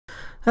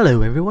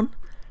Hello everyone,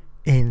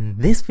 in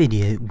this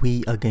video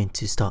we are going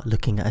to start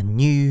looking at a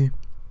new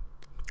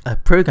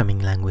programming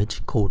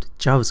language called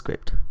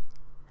JavaScript,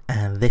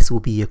 and this will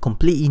be a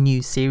completely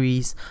new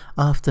series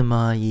after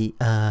my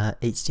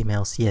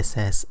HTML,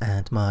 CSS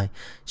and my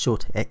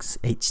short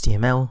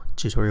XHTML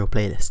tutorial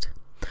playlist.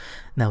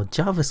 Now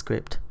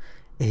JavaScript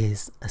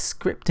is a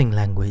scripting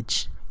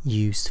language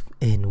used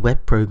in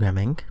web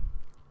programming,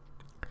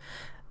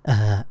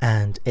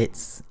 and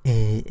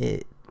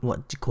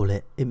what do you call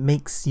it? It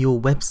makes your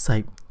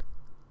website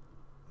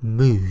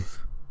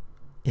move,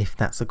 if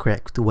that's the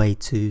correct way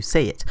to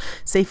say it.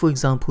 Say for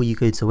example you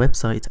go to a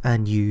website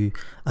and you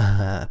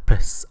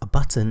press a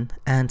button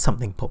and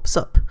something pops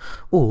up,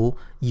 or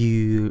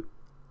you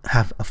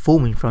have a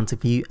form in front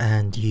of you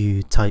and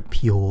you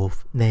type your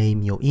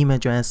name, your email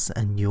address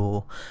and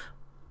your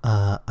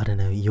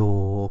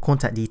your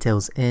contact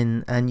details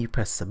in, and you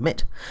press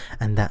submit,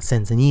 and that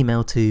sends an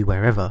email to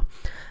wherever.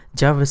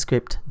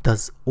 JavaScript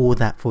does all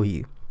that for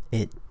you.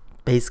 It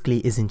basically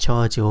is in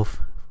charge of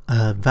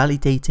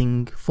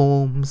validating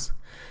forms.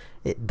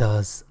 It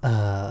does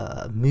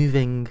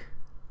moving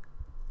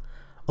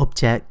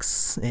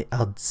objects, it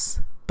adds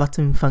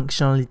button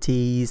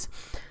functionalities,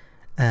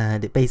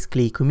 and it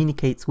basically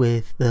communicates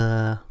with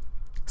the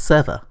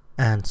server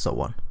and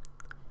so on.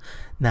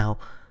 Now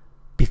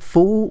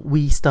before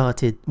we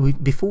start writing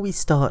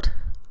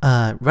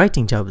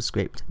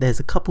JavaScript, there's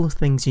a couple of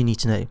things you need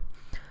to know.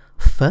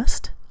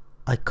 First,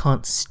 I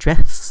can't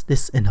stress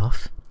this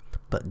enough,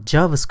 but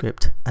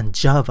JavaScript and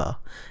Java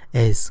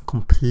is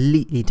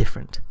completely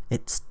different.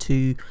 It's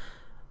two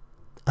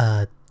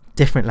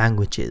different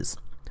languages.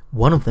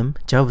 One of them,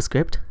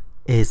 JavaScript,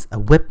 is a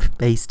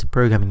web-based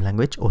programming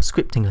language or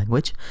scripting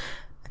language.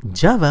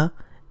 Java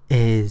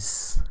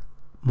is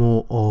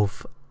more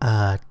of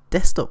a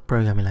desktop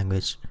programming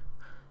language,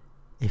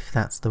 if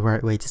that's the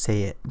right way to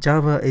say it.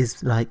 Java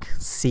is like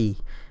C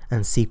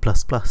and C++,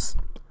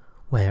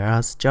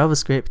 whereas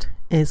JavaScript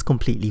is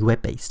completely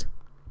web-based.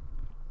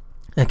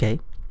 Okay,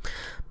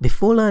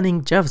 before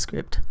learning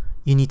JavaScript,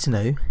 you need to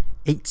know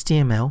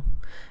HTML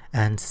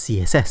and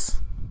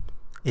CSS.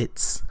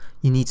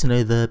 You need to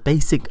know the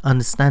basic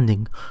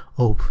understanding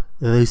of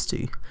those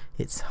two.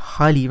 It's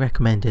highly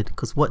recommended,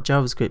 because what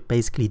JavaScript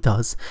basically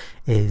does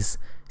is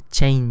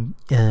you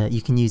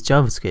can use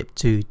JavaScript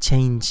to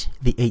change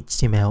the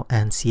HTML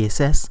and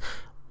CSS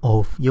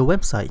of your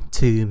website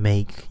to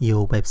make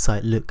your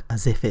website look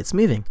as if it's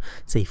moving.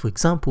 Say for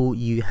example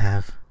you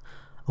have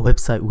a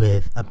website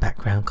with a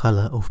background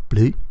color of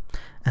blue,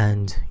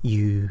 and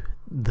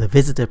the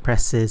visitor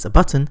presses a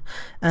button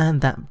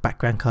and that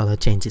background color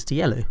changes to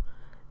yellow.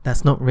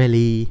 That's not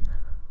really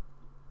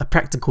a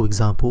practical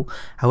example,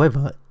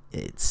 however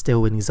it's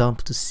still an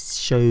example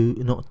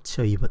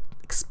to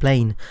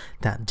explain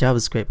that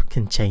JavaScript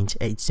can change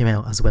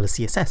HTML as well as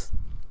CSS.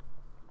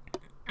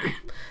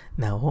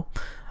 Now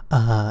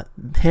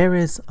here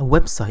is a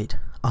website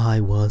I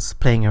was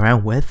playing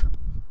around with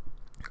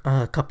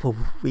a couple of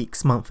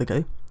months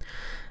ago,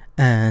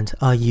 and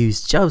I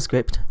used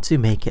JavaScript to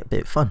make it a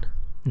bit fun.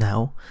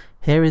 Now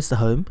here is the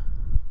home,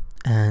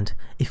 and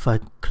if I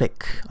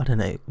click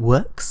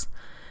works,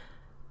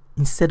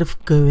 instead of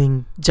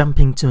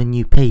jumping to a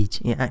new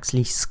page, it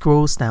actually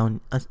scrolls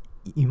down.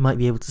 You might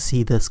be able to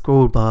see the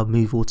scroll bar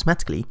move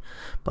automatically,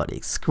 but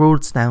it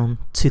scrolls down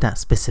to that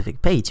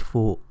specific page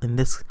for, in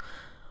this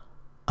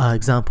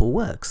example,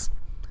 works.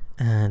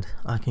 And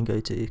I can go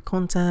to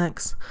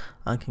contacts,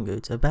 I can go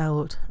to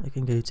about, I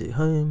can go to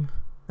home,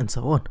 and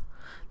so on.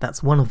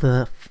 That's one of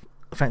the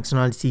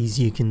functionalities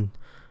you can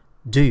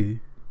do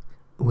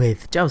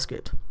with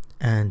JavaScript.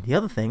 And the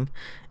other thing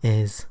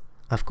is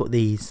I've got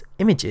these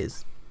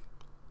images,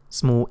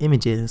 small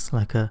images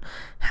like a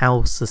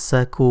house, a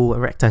circle, a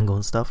rectangle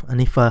and stuff, and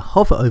if I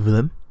hover over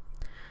them,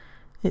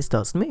 it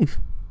starts to move.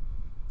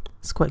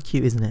 It's quite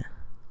cute, isn't it?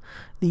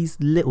 These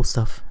little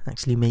stuff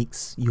actually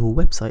makes your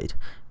website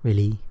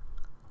really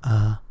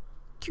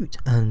cute,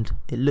 and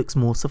it looks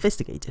more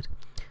sophisticated.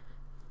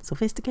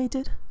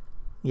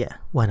 Yeah,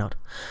 why not?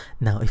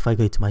 Now if I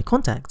go to my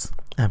contacts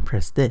and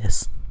press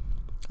this,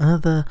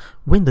 another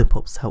window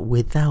pops out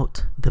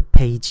without the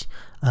page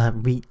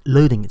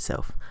reloading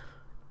itself.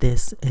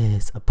 This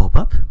is a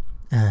pop-up,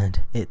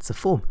 and it's a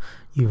form.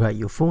 You write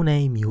your full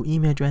name, your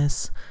email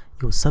address,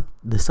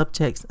 the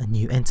subject, and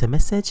you enter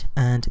message,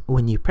 and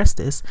when you press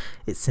this,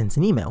 it sends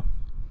an email.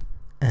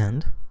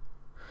 And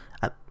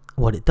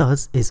what it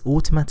does is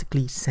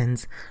automatically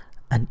sends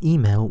an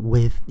email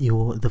with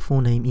the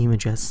full name, email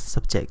address,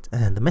 subject,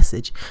 and the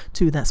message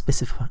to that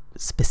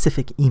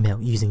specific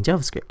email using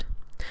JavaScript.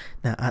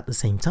 Now at the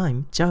same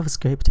time,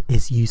 JavaScript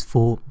is used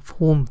for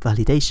form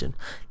validation.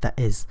 That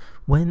is,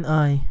 when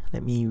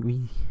let me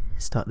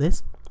restart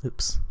this.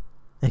 Oops.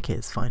 Okay,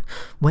 it's fine.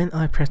 When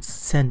I press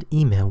send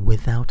email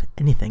without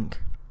anything,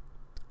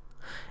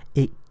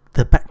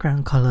 the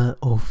background color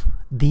of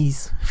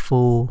these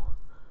four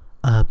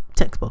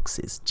text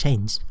boxes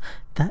changed.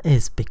 That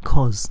is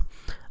because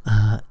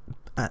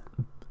at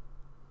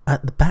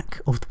the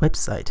back of the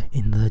website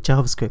in the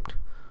JavaScript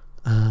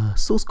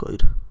source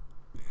code,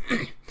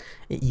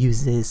 it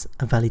uses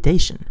a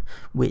validation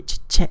which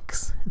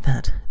checks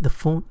that the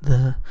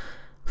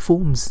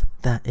forms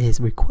that is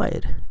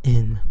required.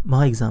 In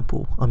my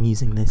example, I'm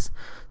using this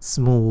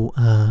small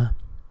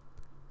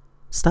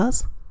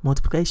stars,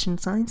 multiplication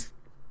signs,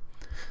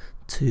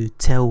 to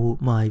tell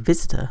my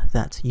visitor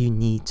that you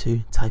need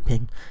to type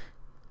in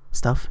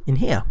stuff in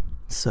here.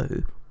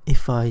 So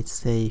if I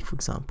say, for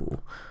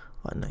example,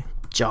 I don't know,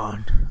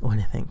 John or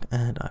anything,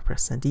 and I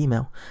press send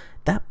email,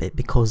 that bit,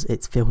 because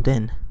it's filled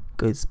in,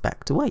 goes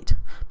back to white.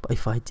 But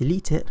if I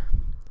delete it,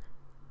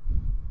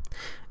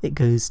 it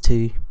goes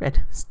to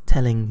red,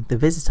 telling the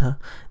visitor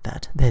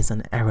that there's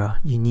an error,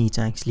 you need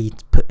to actually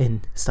put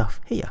in stuff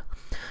here.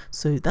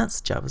 So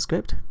that's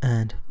JavaScript.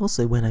 And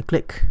also when I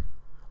click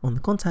on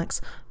the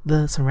contacts,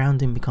 the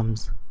surrounding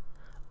becomes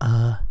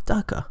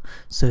darker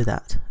so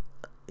that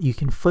you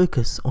can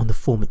focus on the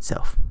form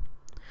itself.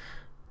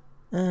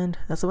 And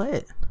that's about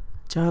it.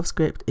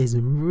 JavaScript is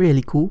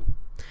really cool.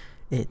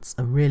 It's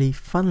a really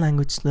fun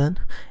language to learn.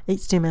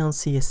 HTML and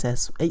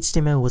CSS.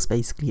 HTML was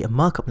basically a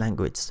markup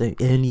language, so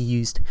it only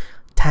used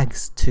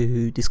tags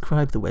to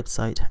describe the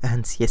website,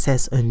 and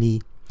CSS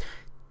only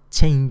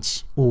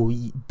changed or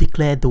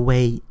declared the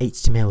way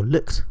HTML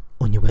looked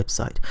on your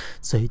website.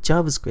 So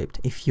JavaScript,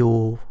 if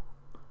you're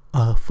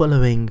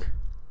following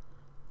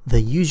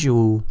the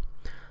usual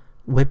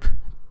web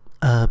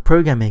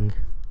programming,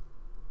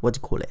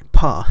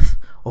 path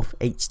of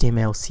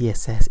HTML,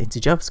 CSS into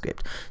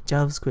JavaScript.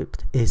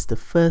 JavaScript is the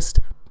first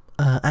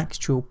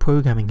actual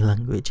programming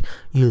language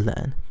you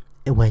learn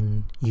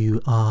when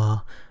you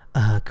are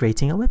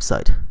creating a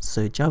website.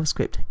 So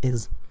JavaScript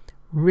is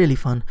really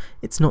fun.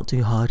 It's not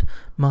too hard.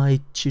 My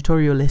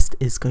tutorial list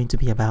is going to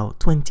be about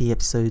 20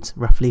 episodes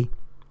roughly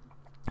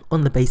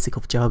on the basic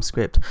of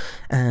JavaScript,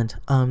 and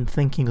I'm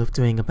thinking of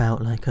doing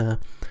about like a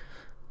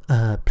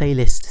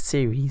playlist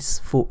series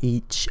for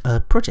each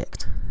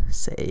project,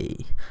 say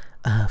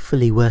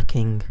fully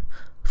working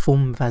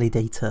form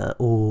validator,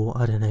 or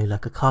I don't know,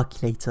 like a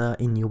calculator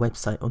in your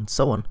website, and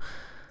so on,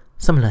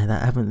 something like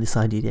that. I haven't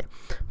decided yet,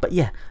 but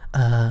yeah,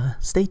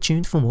 stay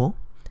tuned for more.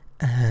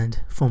 And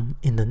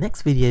in the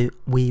next video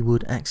we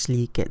would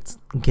actually get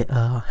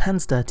our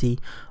hands dirty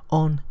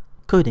on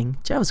coding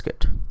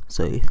JavaScript.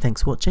 So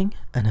thanks for watching,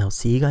 and I'll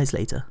see you guys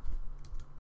later.